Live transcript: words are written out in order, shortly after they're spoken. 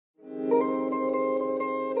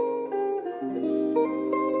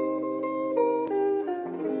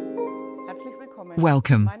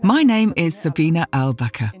Welcome, my name is Sabina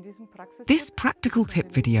Albacher. This practical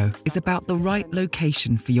tip video is about the right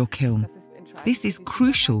location for your kiln. This is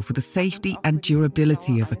crucial for the safety and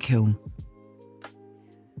durability of a kiln.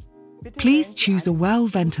 Please choose a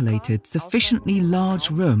well-ventilated, sufficiently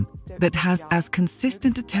large room that has as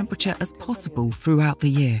consistent a temperature as possible throughout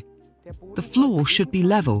the year. The floor should be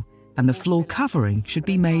level, and the floor covering should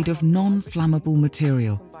be made of non-flammable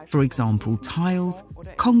material, for example tiles,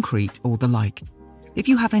 concrete or the like. If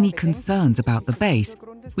you have any concerns about the base,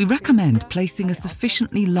 we recommend placing a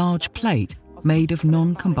sufficiently large plate made of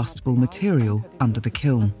non-combustible material under the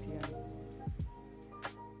kiln.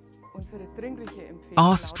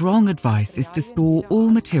 Our strong advice is to store all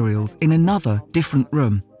materials in another, different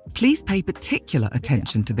room. Please pay particular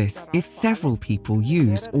attention to this if several people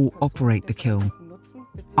use or operate the kiln,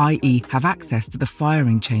 i.e. have access to the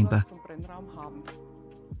firing chamber.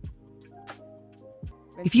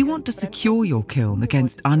 If you want to secure your kiln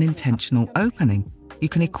against unintentional opening, you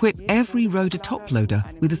can equip every ROHDE toploader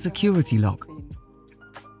with a security lock.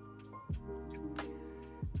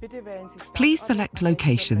 Please select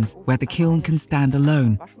locations where the kiln can stand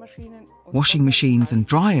alone. Washing machines and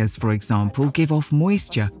dryers, for example, give off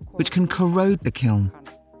moisture, which can corrode the kiln.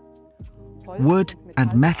 Wood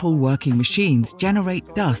and metal working machines generate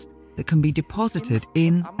dust that can be deposited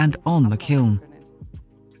in and on the kiln.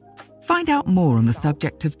 Find out more on the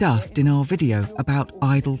subject of dust in our video about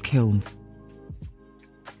idle kilns.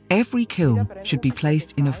 Every kiln should be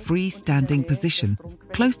placed in a freestanding position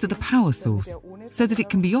close to the power source so that it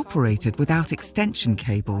can be operated without extension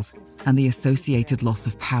cables and the associated loss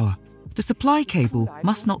of power. The supply cable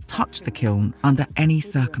must not touch the kiln under any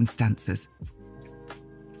circumstances.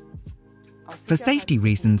 For safety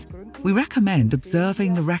reasons, we recommend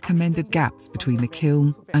observing the recommended gaps between the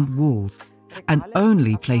kiln and walls and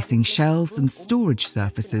only placing shelves and storage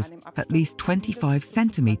surfaces at least 25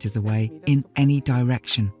 centimeters away in any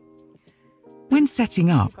direction. When setting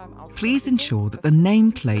up, please ensure that the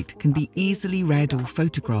nameplate can be easily read or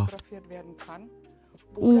photographed,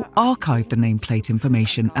 or archive the nameplate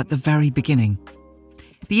information at the very beginning.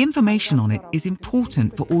 The information on it is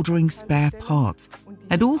important for ordering spare parts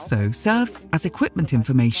and also serves as equipment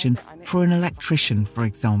information for an electrician, for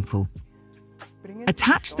example.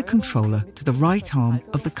 Attach the controller to the right arm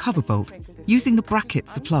of the cover bolt using the bracket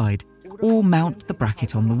supplied, or mount the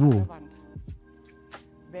bracket on the wall.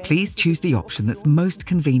 Please choose the option that's most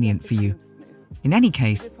convenient for you. In any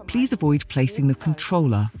case, please avoid placing the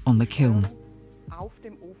controller on the kiln.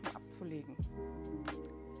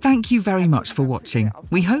 Thank you very much for watching.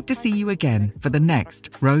 We hope to see you again for the next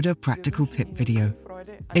ROHDE practical tip video.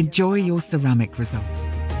 Enjoy your ceramic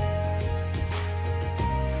results.